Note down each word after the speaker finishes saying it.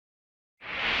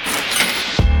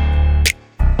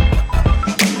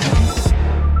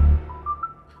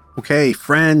Okay,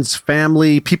 friends,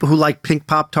 family, people who like pink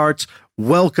Pop-Tarts,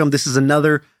 welcome. This is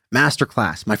another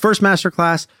masterclass. My first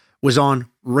masterclass was on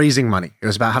raising money. It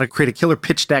was about how to create a killer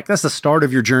pitch deck. That's the start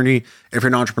of your journey. If you're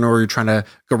an entrepreneur, you're trying to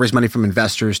go raise money from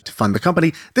investors to fund the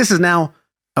company. This is now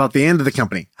about the end of the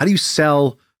company. How do you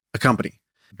sell a company?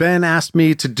 Ben asked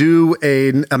me to do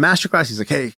a masterclass. He's like,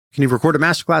 hey, can you record a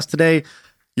masterclass today?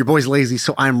 Your boy's lazy.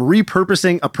 So I'm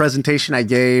repurposing a presentation I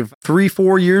gave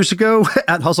 3-4 years ago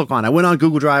at HustleCon. I went on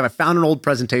Google Drive. I found an old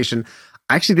presentation.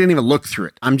 I actually didn't even look through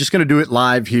it. I'm just going to do it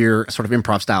live here, sort of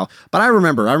improv style. But I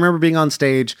remember being on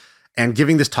stage and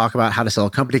giving this talk about how to sell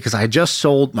a company because I had just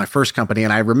sold my first company.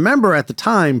 And I remember at the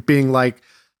time being like,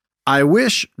 I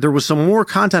wish there was some more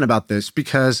content about this,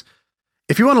 because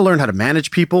if you want to learn how to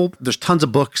manage people, there's tons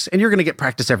of books and you're going to get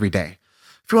practice every day.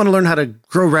 If you want to learn how to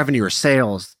grow revenue or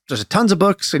sales, there's tons of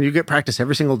books and you get practice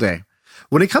every single day.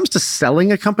 When it comes to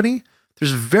selling a company,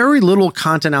 there's very little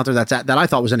content out there that I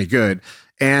thought was any good.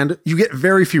 And you get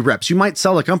very few reps. You might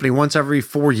sell a company once every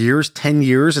 4 years, 10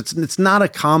 years. It's not a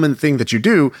common thing that you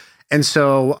do. And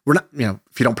so we're not,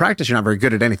 if you don't practice, you're not very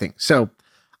good at anything. So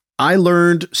I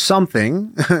learned some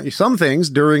things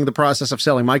during the process of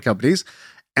selling my companies,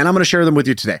 and I'm going to share them with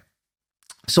you today.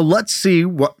 So let's see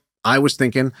what I was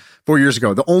thinking 4 years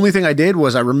ago. The only thing I did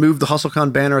was I removed the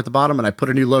HustleCon banner at the bottom and I put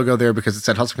a new logo there because it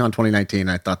said HustleCon 2019.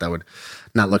 I thought that would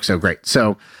not look so great.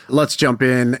 So let's jump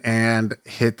in and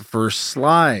hit the first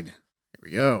slide. Here we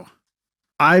go.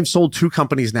 I've sold 2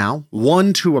 companies now,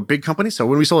 one to a big company. So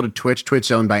when we sold to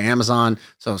Twitch owned by Amazon.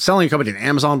 So selling a company to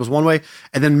Amazon was one way.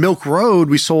 And then Milk Road,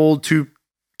 we sold to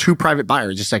 2 private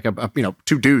buyers, just like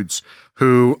 2 dudes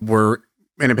who were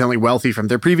independently wealthy from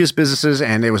their previous businesses,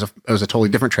 and it was a totally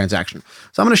different transaction.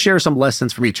 So I'm going to share some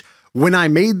lessons from each. When I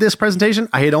made this presentation,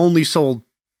 I had only sold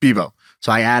Bevo.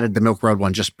 So I added the Milk Road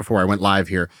one just before I went live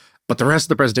here. But the rest of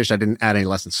the presentation, I didn't add any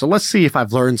lessons. So let's see if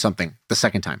I've learned something the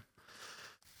second time.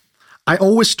 I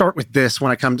always start with this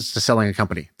when it comes to selling a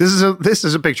company. This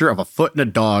is a picture of a foot and a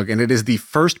dog, and it is the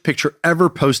first picture ever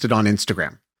posted on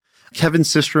Instagram. Kevin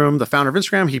Systrom, the founder of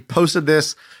Instagram, he posted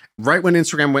this right when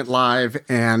Instagram went live,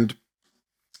 and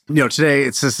today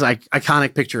it's this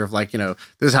iconic picture of this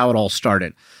is how it all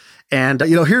started. And,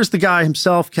 here's the guy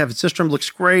himself, Kevin Systrom, looks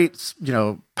great,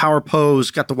 power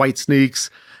pose, got the white sneaks.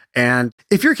 And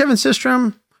if you're Kevin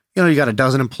Systrom, you got a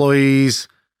dozen employees,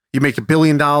 you make $1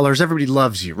 billion, everybody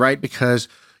loves you, right? Because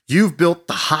you've built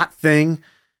the hot thing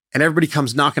and everybody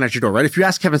comes knocking at your door, right? If you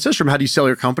ask Kevin Systrom, how do you sell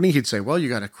your company? He'd say, well, you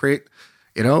got to create,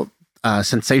 a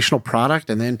sensational product,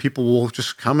 and then people will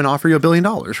just come and offer you $1 billion,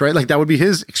 right? Like that would be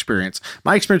his experience.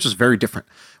 My experience was very different.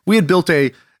 We had built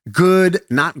a good,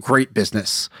 not great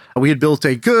business. We had built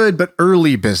a good, but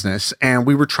early business, and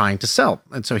we were trying to sell.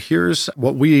 And so here's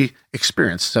what we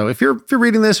experienced. So if you're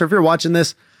reading this or if you're watching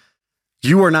this,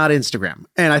 you are not Instagram.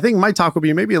 And I think my talk will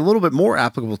be maybe a little bit more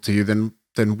applicable to you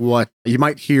than what you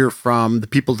might hear from the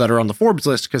people that are on the Forbes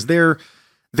list, because they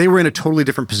were in a totally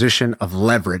different position of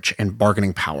leverage and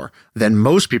bargaining power than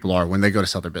most people are when they go to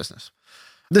sell their business.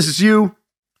 This is you.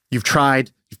 You've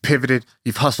tried, you've pivoted,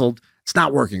 you've hustled. It's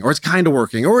not working, or it's kind of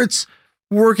working, or it's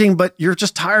working, but you're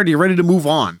just tired. You're ready to move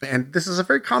on. And this is a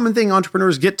very common thing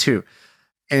entrepreneurs get to.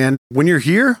 And when you're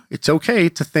here, it's okay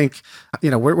to think,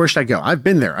 where should I go? I've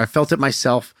been there. I felt it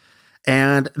myself.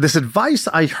 And this advice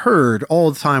I heard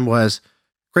all the time was,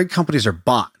 great companies are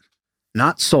bought,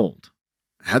 not sold.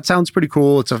 That sounds pretty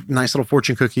cool. It's a nice little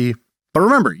fortune cookie. But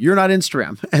remember, you're not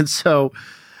Instagram. And so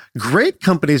great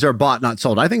companies are bought, not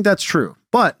sold. I think that's true.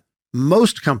 But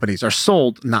most companies are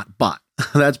sold, not bought.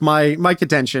 That's my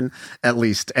contention, at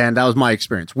least. And that was my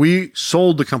experience. We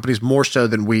sold the companies more so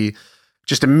than we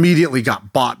just immediately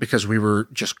got bought because we were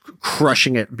just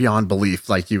crushing it beyond belief,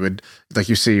 like you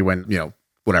see when,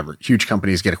 huge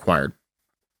companies get acquired.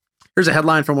 Here's a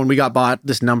headline from when we got bought.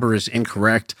 This number is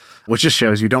incorrect, which just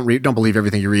shows you don't believe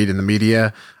everything you read in the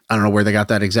media. I don't know where they got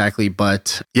that exactly,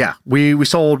 but yeah, we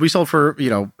sold for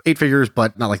 8 figures,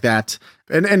 but not like that.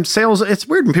 And sales, it's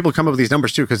weird when people come up with these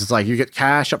numbers too, because it's like you get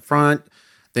cash up front,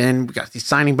 then we got the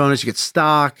signing bonus, you get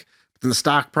stock, then the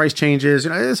stock price changes.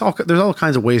 There's all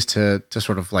kinds of ways to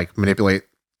sort of like manipulate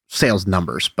sales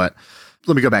numbers. But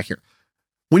let me go back here.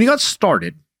 When you got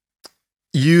started,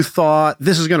 you thought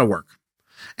this is going to work.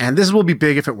 And this will be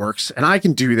big if it works, and I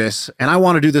can do this, and I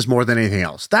want to do this more than anything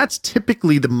else. That's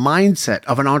typically the mindset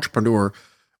of an entrepreneur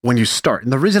when you start.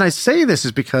 And the reason I say this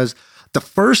is because the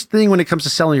first thing when it comes to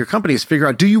selling your company is figure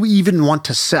out, do you even want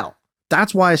to sell?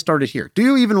 That's why I started here. Do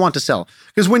you even want to sell?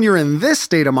 Because when you're in this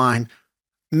state of mind,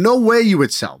 no way you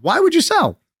would sell. Why would you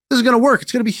sell? This is going to work.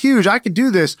 It's going to be huge. I could do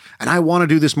this, and I want to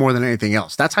do this more than anything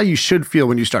else. That's how you should feel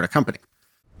when you start a company.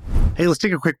 Hey, let's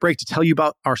take a quick break to tell you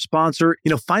about our sponsor.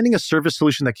 Finding a service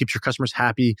solution that keeps your customers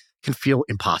happy can feel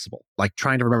impossible, like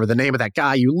trying to remember the name of that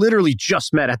guy you literally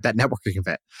just met at that networking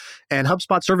event. And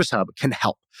HubSpot Service Hub can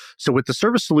help. So with the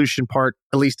service solution part,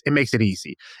 at least it makes it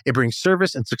easy. It brings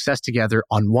service and success together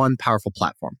on one powerful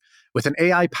platform with an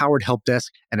AI-powered help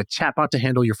desk and a chatbot to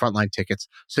handle your frontline tickets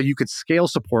so you could scale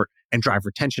support and drive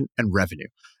retention and revenue.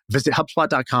 Visit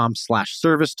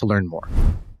HubSpot.com/service to learn more.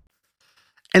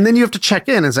 And then you have to check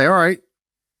in and say, all right,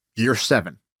 year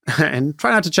 7. And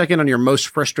try not to check in on your most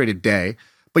frustrated day,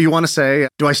 but you want to say,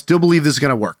 do I still believe this is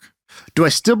going to work? Do I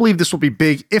still believe this will be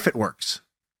big if it works?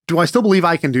 Do I still believe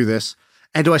I can do this?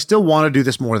 And do I still want to do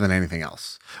this more than anything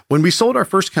else? When we sold our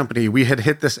first company, we had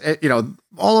hit this,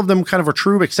 all of them kind of were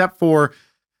true, except for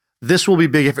this will be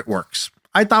big if it works.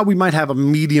 I thought we might have a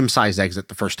medium-sized exit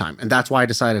the first time. And that's why I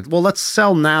decided, well, let's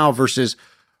sell now versus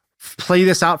play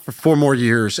this out for 4 more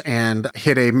years and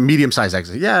hit a medium-sized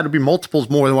exit. Yeah, it'll be multiples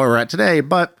more than what we're at today,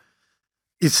 but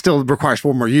it still requires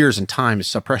 4 more years and time is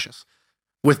so precious.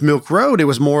 With Milk Road, it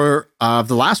was more of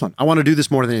the last one. I want to do this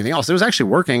more than anything else. It was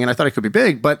actually working and I thought it could be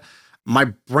big, but my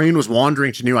brain was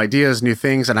wandering to new ideas, new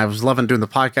things, and I was loving doing the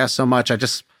podcast so much.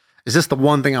 Is this the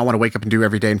one thing I want to wake up and do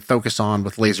every day and focus on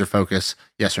with laser focus?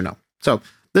 Yes or no? So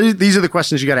these are the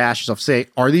questions you got to ask yourself. Say,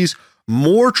 are these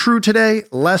more true today,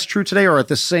 less true today, or at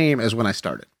the same as when I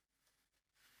started?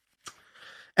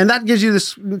 And that takes you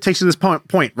to this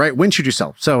point, right? When should you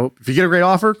sell? So if you get a great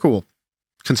offer, cool,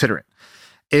 consider it.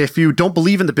 If you don't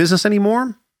believe in the business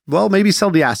anymore, well, maybe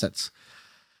sell the assets.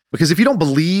 Because if you don't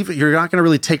believe, you're not going to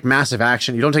really take massive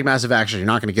action. You don't take massive action, you're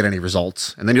not going to get any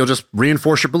results. And then you'll just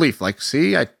reinforce your belief. Like,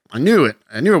 see, I knew it.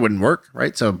 I knew it wouldn't work,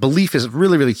 right? So belief is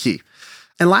really, really key.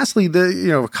 And lastly,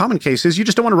 the common case is you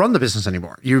just don't want to run the business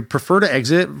anymore. You prefer to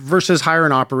exit versus hire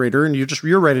an operator, and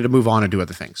you're ready to move on and do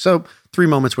other things. So 3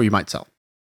 moments where you might sell.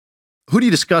 Who do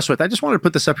you discuss with? I just wanted to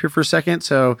put this up here for a second.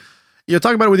 So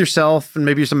talk about it with yourself and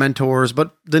maybe some mentors,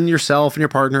 but then yourself and your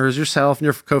partners, yourself and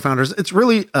your co-founders. It's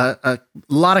really a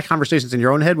lot of conversations in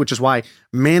your own head, which is why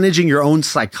managing your own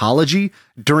psychology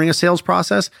during a sales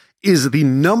process is the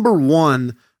number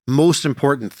one most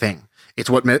important thing. It's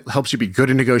what helps you be good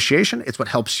in negotiation. It's what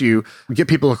helps you get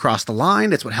people across the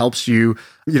line. It's what helps you,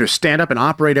 stand up and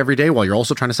operate every day while you're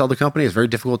also trying to sell the company. It's very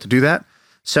difficult to do that.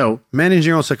 So managing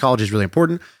your own psychology is really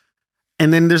important.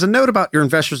 And then there's a note about your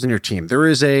investors and your team. There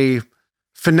is a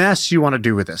finesse you want to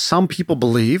do with this. Some people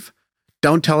believe,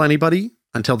 don't tell anybody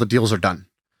until the deals are done.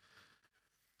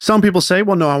 Some people say,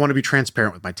 well, no, I want to be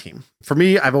transparent with my team. For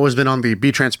me, I've always been on the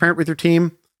be transparent with your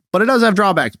team. But it does have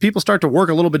drawbacks. People start to work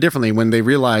a little bit differently when they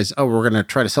realize, oh, we're going to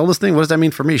try to sell this thing. What does that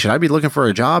mean for me? Should I be looking for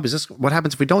a job? What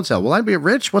happens if we don't sell? Will I be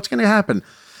rich? What's going to happen?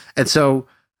 And so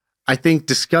I think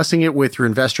discussing it with your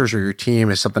investors or your team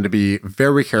is something to be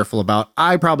very careful about.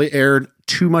 I probably erred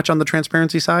too much on the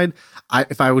transparency side.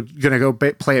 If I were going to go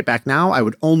play it back now, I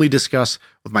would only discuss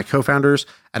with my co-founders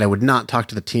and I would not talk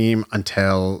to the team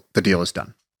until the deal is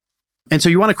done. And so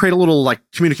you want to create a little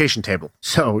communication table.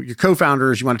 So your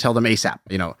co-founders, you want to tell them ASAP,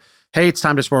 hey, it's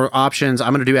time to explore options.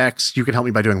 I'm going to do X. You can help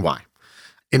me by doing Y.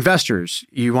 Investors,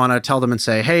 you want to tell them and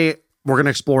say, hey, we're going to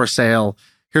explore a sale.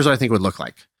 Here's what I think it would look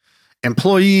like.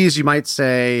 Employees, you might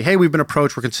say, hey, we've been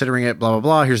approached. We're considering it, blah, blah,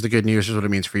 blah. Here's the good news. Here's what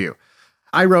it means for you.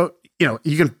 I wrote, you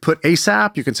can put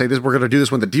ASAP. You can say this, we're going to do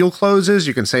this when the deal closes.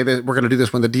 You can say that we're going to do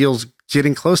this when the deal's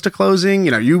getting close to closing.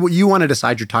 You want to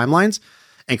decide your timelines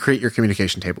and create your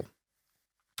communication table.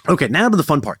 Okay, now to the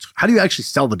fun parts. How do you actually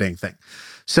sell the dang thing?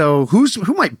 So who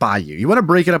might buy you? You want to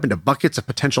break it up into buckets of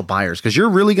potential buyers because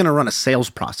you're really going to run a sales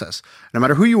process. No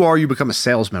matter who you are, you become a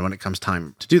salesman when it comes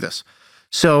time to do this.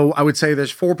 So I would say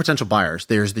there's 4 potential buyers.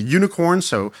 There's the unicorns,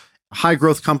 so high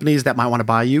growth companies that might want to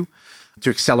buy you to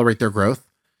accelerate their growth.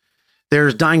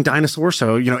 There's dying dinosaurs,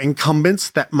 so incumbents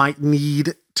that might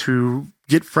need to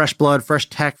get fresh blood, fresh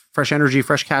tech, fresh energy,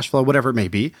 fresh cash flow, whatever it may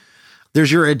be. There's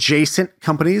your adjacent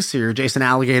companies, so your adjacent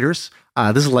alligators.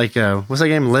 This is like, what's that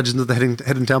game? Legends of the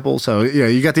Hidden Temple. So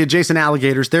you got the adjacent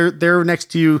alligators. They're next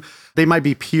to you. They might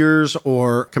be peers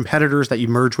or competitors that you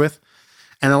merge with.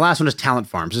 And the last one is talent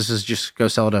farms. This is just go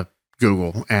sell to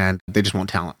Google and they just want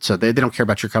talent. So they don't care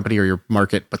about your company or your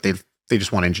market, but they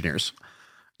just want engineers.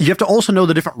 You have to also know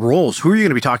the different roles. Who are you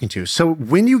going to be talking to? So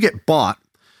when you get bought,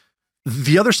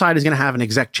 the other side is going to have an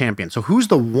exec champion. So who's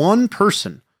the one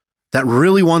person that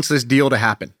really wants this deal to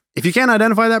happen? If you can't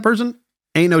identify that person,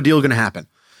 ain't no deal going to happen.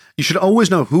 You should always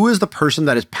know who is the person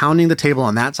that is pounding the table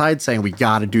on that side saying, we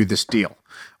got to do this deal.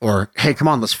 Or, hey, come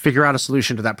on, let's figure out a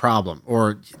solution to that problem.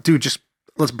 Or, dude, just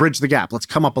let's bridge the gap. Let's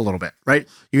come up a little bit, right?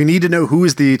 You need to know who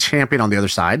is the champion on the other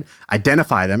side,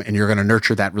 identify them, and you're going to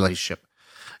nurture that relationship.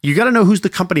 You got to know who's the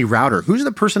company router, who's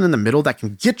the person in the middle that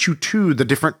can get you to the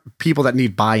different people that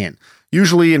need buy-in.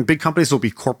 Usually in big companies, it'll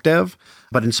be corp dev,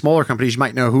 but in smaller companies, you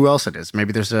might know who else it is.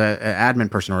 Maybe there's an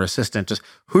admin person or assistant. Just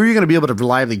who are you going to be able to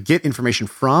reliably get information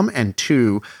from and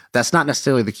to? That's not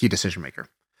necessarily the key decision maker.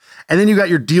 And then you got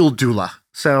your deal doula.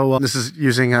 So this is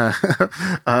using a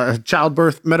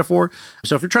childbirth metaphor.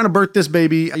 So if you're trying to birth this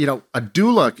baby, a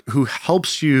doula who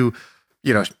helps you,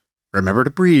 remember to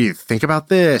breathe, think about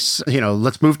this,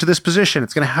 let's move to this position.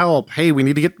 It's going to help. Hey, we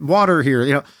need to get water here.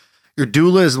 Your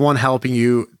doula is the one helping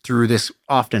you through this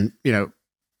often,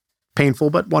 painful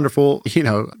but wonderful,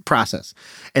 process.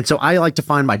 And so I like to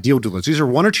find my deal doulas. These are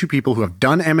one or two people who have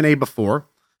done M&A before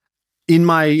in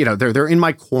my, they're in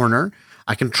my corner.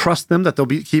 I can trust them that they'll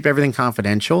keep everything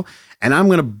confidential, and I'm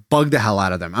going to bug the hell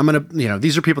out of them. I'm going to,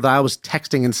 these are people that I was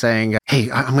texting and saying, hey,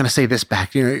 I'm going to say this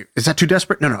back. Is that too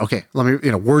desperate? No. Okay. Let me,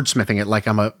 wordsmithing it like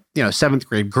I'm a, 7th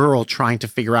grade girl trying to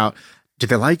figure out, do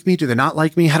they like me? Do they not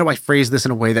like me? How do I phrase this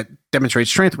in a way that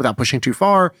demonstrates strength without pushing too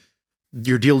far?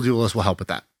 Your deal doulas will help with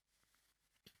that.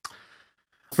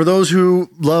 For those who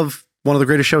love one of the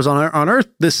greatest shows on earth,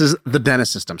 this is the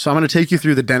dentist system. So I'm going to take you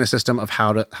through the dentist system of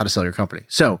how to sell your company.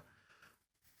 So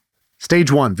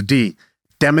stage 1, the D,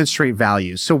 demonstrate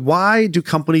value. So why do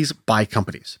companies buy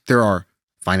companies? There are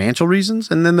financial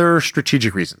reasons, and then there are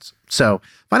strategic reasons. So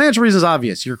financial reasons,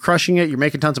 obvious. You're crushing it. You're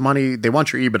making tons of money. They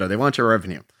want your EBITDA. They want your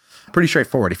revenue. Pretty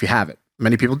straightforward if you have it.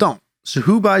 Many people don't. So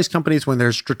who buys companies when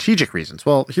there's strategic reasons?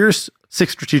 Well, here's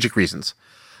 6 strategic reasons.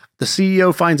 The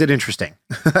CEO finds it interesting.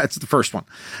 That's the first one.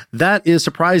 That is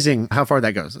surprising how far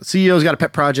that goes. The CEO's got a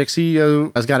pet project.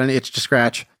 CEO has got an itch to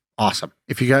scratch. Awesome.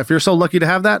 If you're so lucky to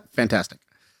have that, fantastic.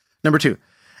 Number 2,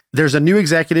 there's a new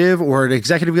executive or an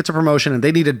executive gets a promotion and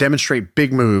they need to demonstrate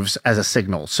big moves as a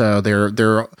signal. So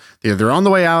they're on the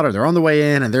way out or they're on the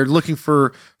way in and they're looking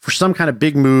for some kind of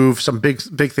big move, some big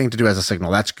thing to do as a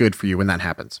signal. That's good for you when that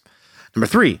happens. Number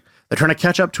 3, they're trying to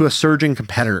catch up to a surging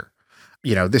competitor.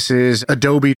 This is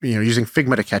Adobe, using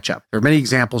Figma to catch up. There are many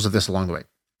examples of this along the way.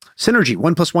 Synergy,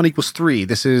 1 + 1 = 3.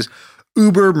 This is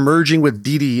Uber merging with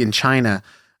Didi in China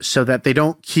so that they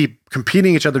don't keep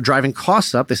competing each other, driving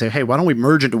costs up. They say, hey, why don't we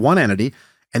merge into one entity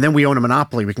and then we own a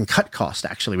monopoly. We can cut costs,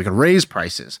 actually. We can raise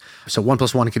prices. So 1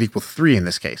 + 1 could equal 3 in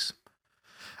this case.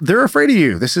 They're afraid of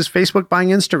you. This is Facebook buying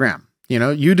Instagram.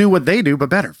 You do what they do, but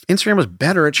better. Instagram was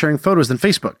better at sharing photos than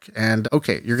Facebook. And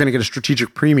okay, you're going to get a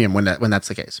strategic premium when that's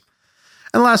the case.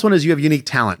 And the last one is you have unique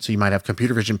talent. So you might have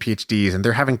computer vision PhDs and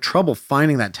they're having trouble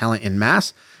finding that talent in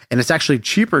mass. And it's actually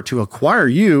cheaper to acquire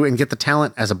you and get the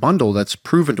talent as a bundle that's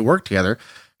proven to work together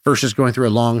versus going through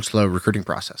a long, slow recruiting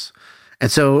process. And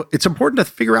so it's important to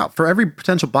figure out for every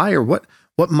potential buyer, what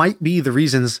might be the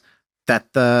reasons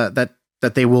that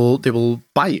they will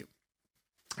buy you.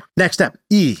 Next step,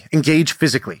 E, engage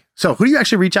physically. So who do you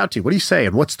actually reach out to? What do you say?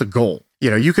 And what's the goal?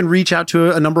 You can reach out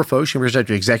to a number of folks. You can reach out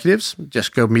to executives.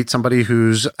 Just go meet somebody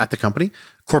who's at the company.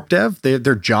 Corp dev,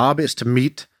 their job is to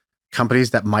meet companies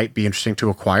that might be interesting to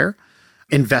acquire.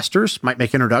 Investors might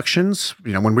make introductions.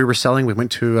 When we were selling, I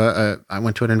went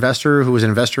to an investor who was an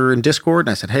investor in Discord.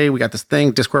 And I said, hey, we got this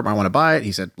thing. Discord might want to buy it.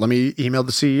 He said, let me email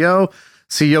the CEO.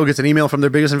 CEO gets an email from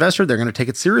their biggest investor. They're going to take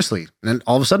it seriously. And then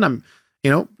all of a sudden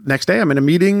next day I'm in a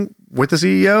meeting with the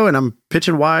CEO and I'm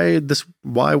pitching why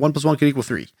 1 + 1 could equal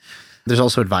 3. There's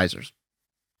also advisors.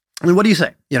 What do you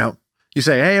say? You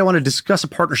say, hey, I want to discuss a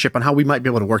partnership on how we might be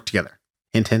able to work together.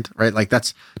 Hint, hint, right? Like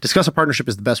discuss a partnership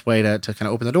is the best way to kind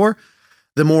of open the door.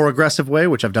 The more aggressive way,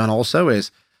 which I've done also,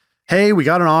 is, hey, we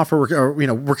got an offer.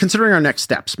 We're considering our next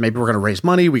steps. Maybe we're going to raise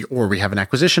money or we have an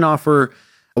acquisition offer.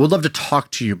 I would love to talk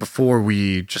to you before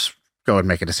we just go and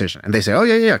make a decision. And they say, oh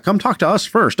yeah. Come talk to us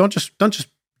first. Don't just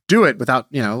do it without,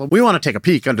 we want to take a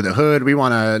peek under the hood. We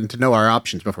want to know our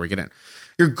options before we get in.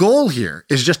 Your goal here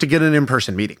is just to get an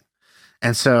in-person meeting.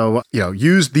 And so,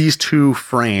 use these 2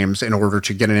 frames in order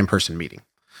to get an in-person meeting.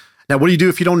 Now, what do you do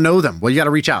if you don't know them? Well, you got to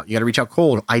reach out. You got to reach out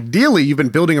cold. Ideally, you've been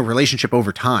building a relationship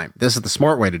over time. This is the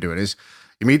smart way to do it is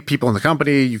you meet people in the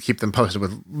company, you keep them posted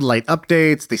with light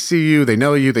updates. They see you, they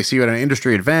know you, they see you at an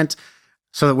industry event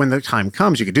so that when the time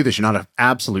comes, you can do this. You're not an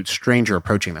absolute stranger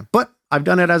approaching them. But I've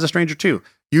done it as a stranger too.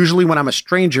 Usually when I'm a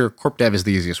stranger, corp dev is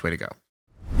the easiest way to go.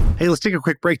 Hey, let's take a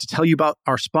quick break to tell you about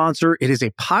our sponsor. It is a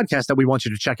podcast that we want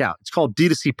you to check out. It's called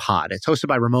D2C Pod. It's hosted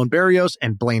by Ramon Barrios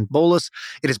and Blaine Bolus.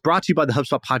 It is brought to you by the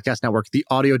HubSpot Podcast Network, the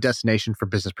audio destination for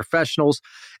business professionals.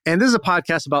 And this is a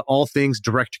podcast about all things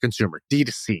direct to consumer,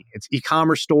 D2C. It's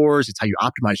e-commerce stores. It's how you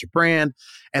optimize your brand.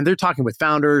 And they're talking with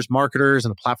founders, marketers,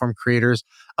 and the platform creators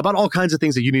about all kinds of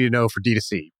things that you need to know for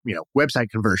D2C.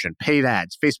 Website conversion, paid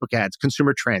ads, Facebook ads,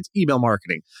 consumer trends, email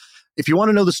marketing. If you want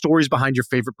to know the stories behind your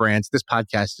favorite brands, this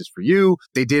podcast is for you.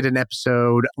 They did an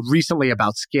episode recently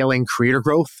about scaling creator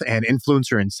growth and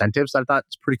influencer incentives. I thought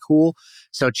it's pretty cool.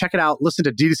 So check it out. Listen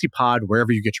to D2C Pod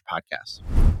wherever you get your podcasts.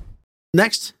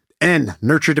 Next, N,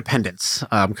 nurture dependence.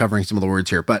 I'm covering some of the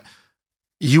words here, but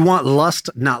you want lust,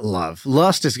 not love.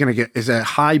 Lust is a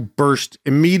high burst,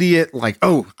 immediate, like,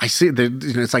 oh, I see.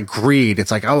 It's like greed.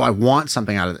 It's like, oh, I want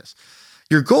something out of this.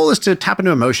 Your goal is to tap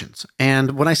into emotions.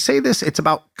 And when I say this, it's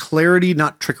about clarity,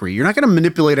 not trickery. You're not going to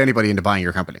manipulate anybody into buying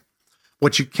your company.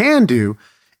 What you can do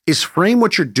is frame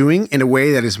what you're doing in a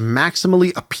way that is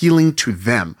maximally appealing to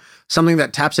them. Something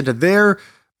that taps into their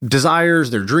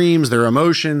desires, their dreams, their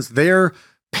emotions, their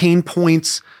pain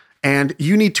points. And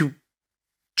you need to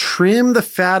trim the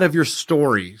fat of your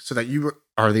story so that you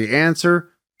are the answer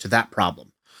to that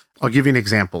problem. I'll give you an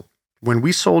example. When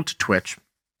we sold to Twitch,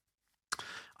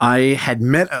 I had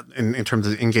met in terms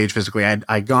of engage physically.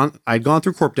 I'd gone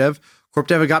through Corp Dev. Corp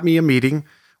Dev had got me a meeting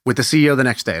with the CEO the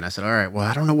next day, and I said, "All right, well,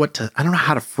 I don't know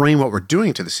how to frame what we're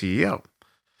doing to the CEO."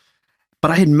 But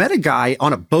I had met a guy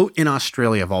on a boat in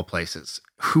Australia, of all places,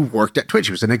 who worked at Twitch.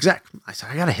 He was an exec. I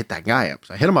said, "I got to hit that guy up."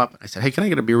 So I hit him up. I said, "Hey, can I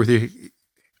get a beer with you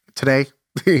today?"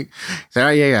 He said, "Oh,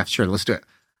 yeah, sure, let's do it."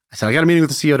 I said, "I got a meeting with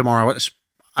the CEO tomorrow.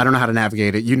 I don't know how to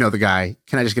navigate it. You know the guy.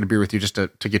 Can I just get a beer with you just to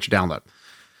get your download?"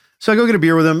 So I go get a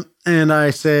beer with him and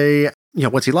I say,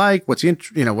 what's he like? What's he,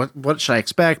 what should I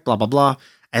expect? Blah, blah, blah.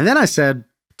 And then I said,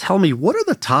 tell me, what are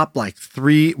the top like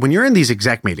 3, when you're in these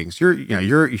exec meetings, you're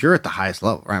at the highest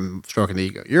level, or I'm stroking the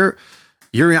ego.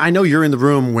 I know you're in the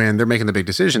room when they're making the big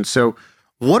decisions. So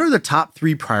what are the top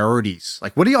 3 priorities?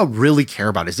 Like, what do y'all really care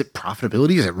about? Is it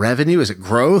profitability? Is it revenue? Is it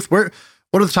growth? What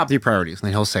are the top 3 priorities? And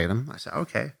then he'll say them. I said,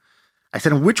 okay. I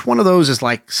said, and which one of those is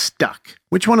like stuck?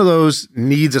 Which one of those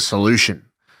needs a solution?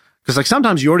 Because like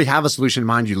sometimes you already have a solution in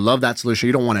mind. You love that solution.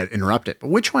 You don't want to interrupt it. But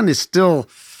which one is still,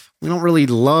 we don't really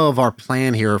love our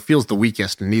plan here, or feels the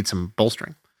weakest and needs some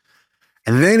bolstering?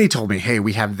 And then he told me, hey,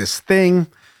 we have this thing.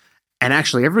 And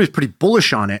actually everybody's pretty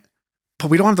bullish on it, but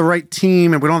we don't have the right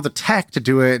team and we don't have the tech to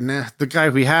do it. And the guy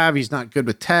we have, he's not good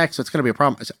with tech. So it's going to be a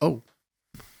problem. I said, oh,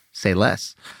 say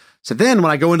less. So then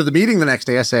when I go into the meeting the next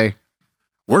day, I say,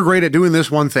 we're great at doing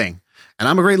this one thing. And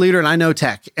I'm a great leader and I know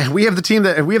tech. And we have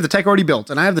the tech already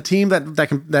built. And I have the team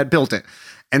that built it.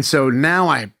 And so now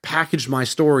I packaged my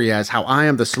story as how I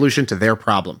am the solution to their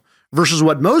problem. Versus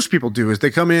what most people do is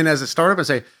they come in as a startup and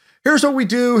say, here's what we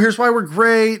do. Here's why we're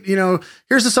great.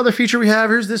 Here's this other feature we have.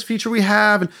 Here's this feature we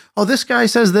have. And oh, this guy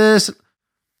says this.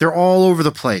 They're all over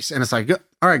the place. And it's like,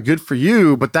 all right, good for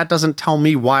you. But that doesn't tell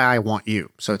me why I want you.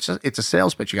 So it's a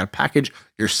sales pitch. You got to package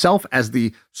yourself as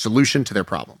the solution to their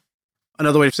problem.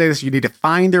 Another way to say this, you need to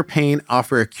find their pain,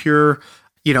 offer a cure,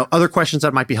 other questions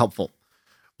that might be helpful.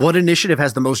 What initiative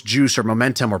has the most juice or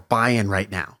momentum or buy-in right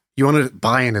now?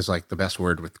 Buy-in is like the best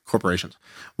word with corporations.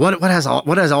 What has all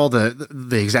the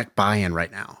exec buy-in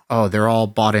right now? Oh, they're all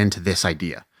bought into this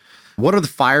idea. What are the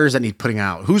fires that need putting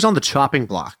out? Who's on the chopping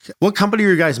block? What company are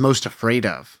you guys most afraid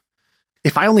of?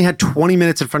 If I only had 20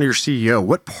 minutes in front of your CEO,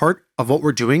 what part of what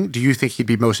we're doing do you think he'd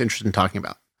be most interested in talking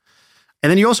about? And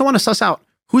then you also want to suss out,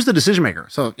 who's the decision maker?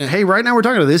 So, hey, right now we're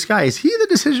talking to this guy. Is he the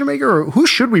decision maker, or who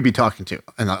should we be talking to?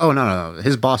 And oh, no.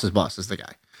 His boss's boss is the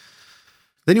guy.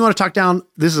 Then you want to talk down.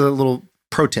 This is a little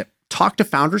pro tip. Talk to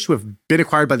founders who have been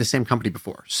acquired by the same company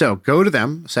before. So go to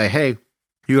them, say, hey,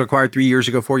 you got acquired 3 years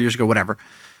ago, 4 years ago, whatever.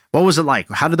 What was it like?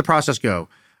 How did the process go?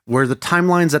 Were the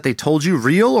timelines that they told you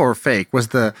real or fake?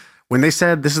 When they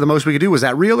said this is the most we could do, was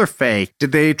that real or fake?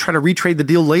 Did they try to retrade the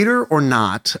deal later or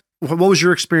not? What was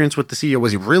your experience with the CEO?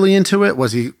 Was he really into it?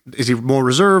 Is he more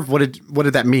reserved? What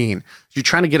did that mean? You're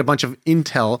trying to get a bunch of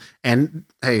intel, and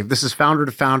hey, this is founder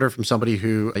to founder from somebody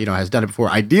who has done it before.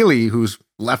 Ideally, who's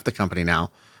left the company now.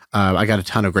 I got a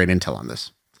ton of great intel on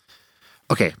this.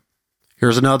 Okay,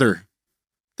 here's another.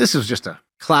 This is just a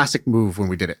classic move when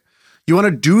we did it. You want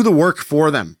to do the work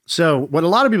for them. So what a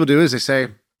lot of people do is they say,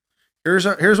 here's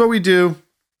what we do.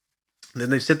 And then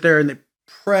they sit there and they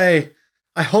pray.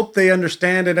 I hope they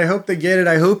understand it. I hope they get it.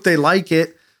 I hope they like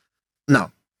it.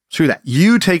 No, screw that.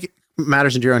 You take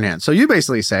matters into your own hands. So you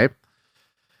basically say,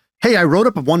 hey, I wrote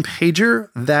up a 1-pager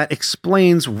that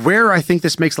explains where I think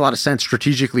this makes a lot of sense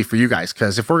strategically for you guys.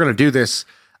 Because if we're going to do this,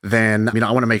 then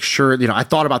I want to make sure, I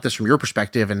thought about this from your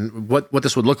perspective and what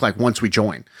this would look like once we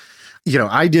join.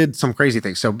 I did some crazy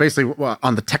things. So basically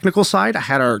on the technical side, I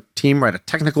had our team write a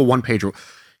technical 1-pager.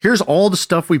 Here's all the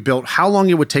stuff we built, how long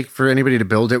it would take for anybody to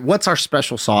build it, what's our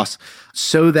special sauce,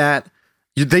 so that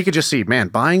they could just see, man,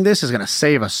 buying this is going to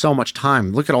save us so much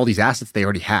time. Look at all these assets they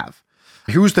already have.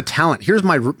 Who's the talent?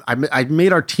 I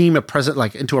made our team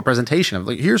into a presentation of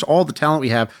here's all the talent we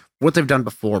have. what they've done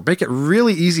before. Make it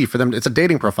really easy for them. It's a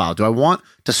dating profile. Do I want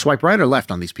to swipe right or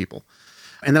left on these people?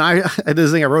 And then I did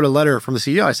this thing. I wrote a letter from the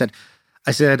CEO.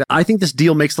 I said, I think this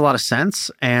deal makes a lot of sense.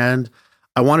 And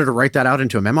I wanted to write that out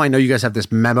into a memo. I know you guys have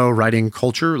this memo writing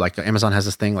culture. Like Amazon has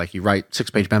this thing, like you write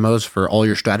 6-page memos for all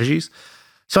your strategies.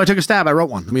 So I took a stab. I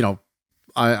wrote one.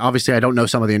 Obviously I don't know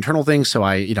some of the internal things. So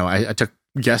I took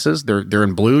guesses. They're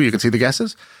in blue. You can see the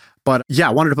guesses. But yeah,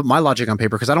 I wanted to put my logic on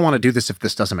paper because I don't want to do this if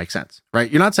this doesn't make sense,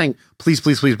 right? You're not saying, please,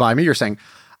 please, please buy me. You're saying,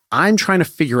 I'm trying to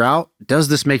figure out, does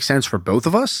this make sense for both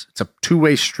of us? It's a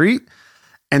two-way street.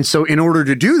 And so in order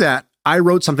to do that, I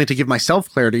wrote something to give myself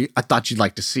clarity. I thought you'd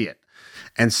like to see it.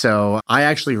 And so I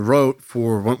actually wrote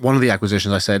for one of the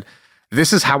acquisitions, I said,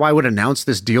 this is how I would announce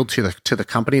this deal to the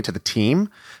company, to the team,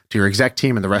 to your exec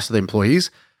team and the rest of the employees.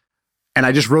 And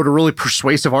I just wrote a really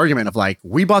persuasive argument of like,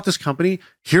 we bought this company.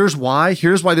 Here's why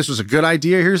this was a good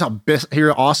idea. Here's how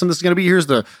awesome this is going to be.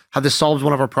 Here's how this solves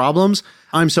one of our problems.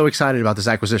 I'm so excited about this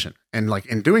acquisition. And like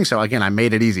in doing so, again, I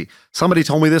made it easy. Somebody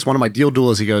told me this, one of my deal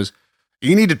doulas, he goes,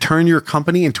 you need to turn your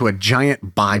company into a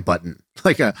giant buy button,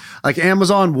 like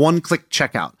Amazon one-click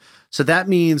checkout. So that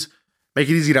means make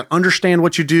it easy to understand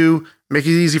what you do, make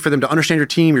it easy for them to understand your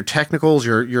team, your technicals,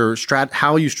 your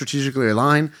how you strategically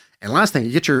align. And last thing,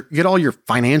 you get all your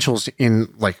financials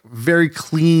in like very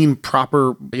clean,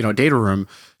 proper, data room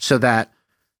so that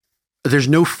there's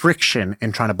no friction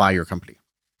in trying to buy your company.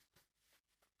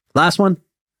 Last one,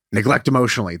 neglect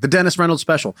emotionally. The Dennis Reynolds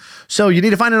special. So you need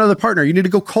to find another partner. You need to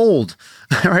go cold,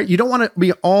 all right? You don't want to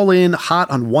be all in hot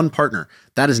on one partner.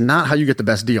 That is not how you get the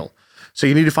best deal. So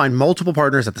you need to find multiple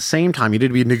partners at the same time. You need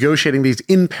to be negotiating these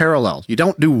in parallel. You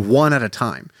don't do one at a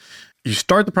time. You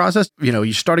start the process,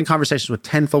 you're starting conversations with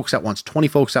 10 folks at once, 20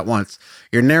 folks at once.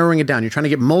 You're narrowing it down. You're trying to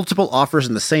get multiple offers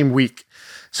in the same week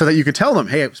so that you can tell them,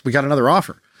 hey, we got another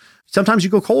offer. Sometimes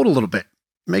you go cold a little bit,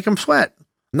 make them sweat.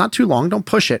 Not too long, don't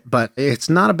push it, but it's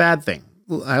not a bad thing.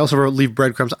 I also wrote leave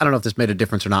breadcrumbs. I don't know if this made a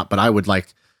difference or not, but I would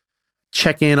like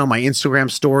check in on my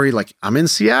Instagram story. Like, I'm in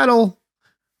Seattle.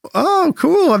 Oh,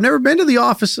 cool. I've never been to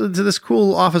this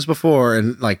cool office before.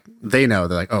 And like, they know,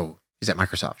 they're like, oh, he's at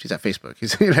Microsoft. He's at Facebook.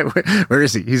 He's where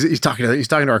is he? He's talking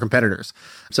to our competitors.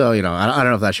 So, I don't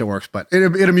know if that shit works, but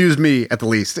it amused me at the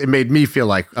least. It made me feel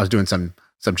like I was doing some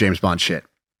James Bond shit.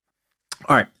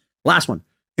 All right. Last one,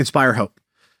 inspire hope.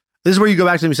 This is where you go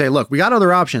back to them and say, look, we got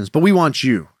other options, but we want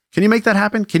you. Can you make that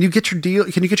happen? Can you get your deal?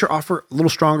 Can you get your offer a little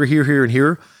stronger here, here, and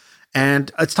here?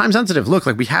 And it's time sensitive. Look,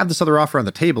 like we have this other offer on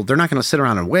the table. They're not going to sit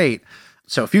around and wait.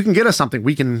 So if you can get us something,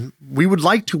 we would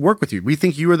like to work with you. We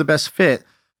think you are the best fit.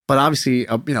 But obviously,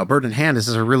 bird in hand, this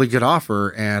is a really good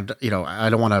offer. And, I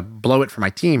don't want to blow it for my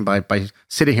team by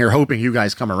sitting here hoping you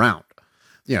guys come around.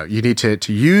 You need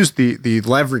to use the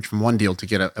leverage from one deal to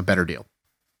get a better deal.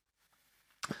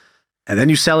 And then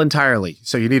you sell entirely.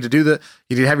 So you need to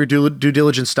have your due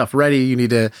diligence stuff ready. You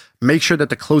need to make sure that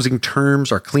the closing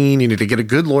terms are clean. You need to get a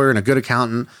good lawyer and a good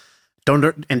accountant.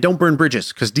 Don't burn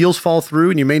bridges because deals fall through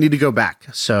and you may need to go back.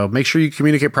 So make sure you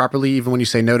communicate properly, even when you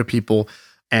say no to people.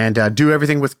 And do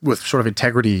everything with sort of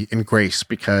integrity and grace,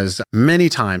 because many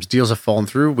times deals have fallen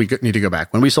through. We need to go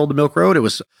back. When we sold the Milk Road, it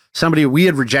was somebody we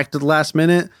had rejected last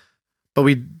minute, but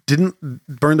we didn't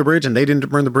burn the bridge and they didn't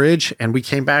burn the bridge. And we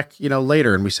came back,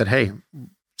 later and we said, hey,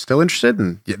 still interested?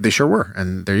 And they sure were.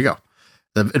 And there you go.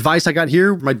 The advice I got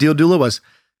here, my deal doula, was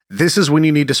this is when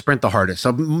you need to sprint the hardest.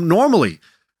 So normally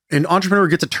an entrepreneur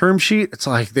gets a term sheet. It's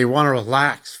like they want to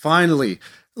relax. Finally,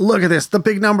 look at this, the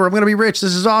big number. I'm going to be rich.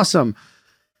 This is awesome.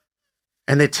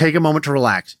 And they take a moment to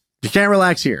relax. You can't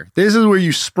relax here. This is where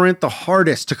you sprint the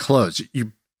hardest to close.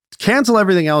 You cancel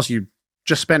everything else. You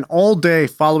just spend all day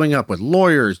following up with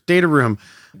lawyers, data room,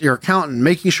 your accountant,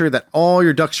 making sure that all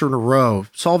your ducks are in a row,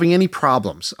 solving any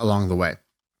problems along the way.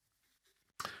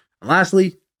 And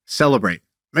lastly, celebrate.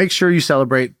 Make sure you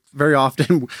celebrate. Very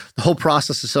often, the whole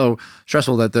process is so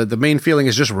stressful that the main feeling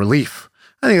is just relief.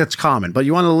 I think that's common, but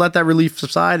you want to let that relief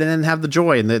subside and then have the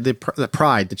joy and the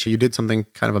pride that you did something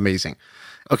kind of amazing.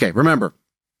 Okay, remember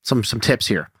some tips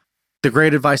here. The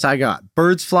great advice I got: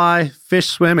 birds fly, fish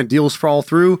swim, and deals fall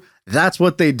through. That's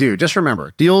what they do. Just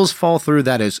remember, deals fall through.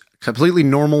 That is completely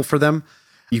normal for them.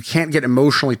 You can't get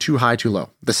emotionally too high, too low.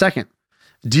 The second,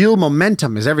 deal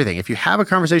momentum is everything. If you have a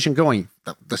conversation going,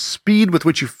 the speed with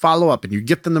which you follow up and you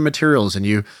get them the materials and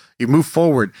you move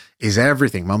forward is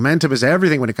everything. Momentum is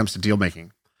everything when it comes to deal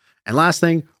making. And last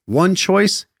thing, one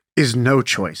choice is no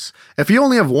choice. If you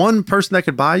only have one person that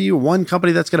could buy you, one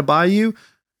company that's going to buy you,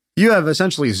 you have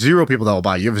essentially zero people that will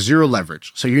buy you. You have zero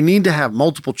leverage. So you need to have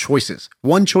multiple choices.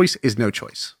 One choice is no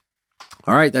choice.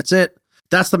 All right, that's it.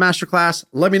 That's the masterclass.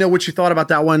 Let me know what you thought about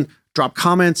that one. Drop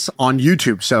comments on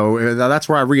YouTube. So that's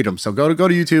where I read them. So go to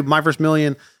YouTube, My First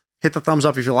Million. Hit the thumbs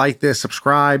up if you like this.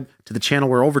 Subscribe to the channel.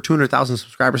 We're over 200,000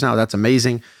 subscribers now. That's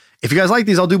amazing. If you guys like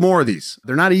these, I'll do more of these.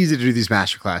 They're not easy to do these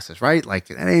masterclasses, right? Like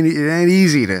it ain't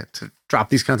easy to drop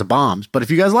these kinds of bombs. But if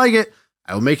you guys like it,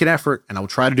 I will make an effort and I will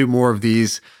try to do more of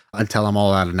these until I'm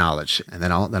all out of knowledge. And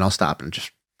then I'll stop and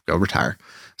just go retire.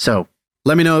 So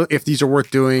let me know if these are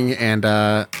worth doing, and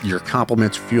your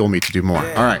compliments fuel me to do more.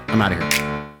 All right, I'm out of here.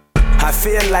 I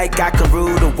feel like I could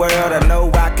rule the world. I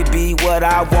know I could be what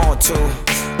I want to.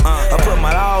 I put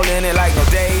my all in it like no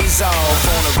days off.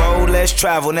 On the road, let's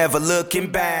travel, never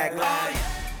looking back.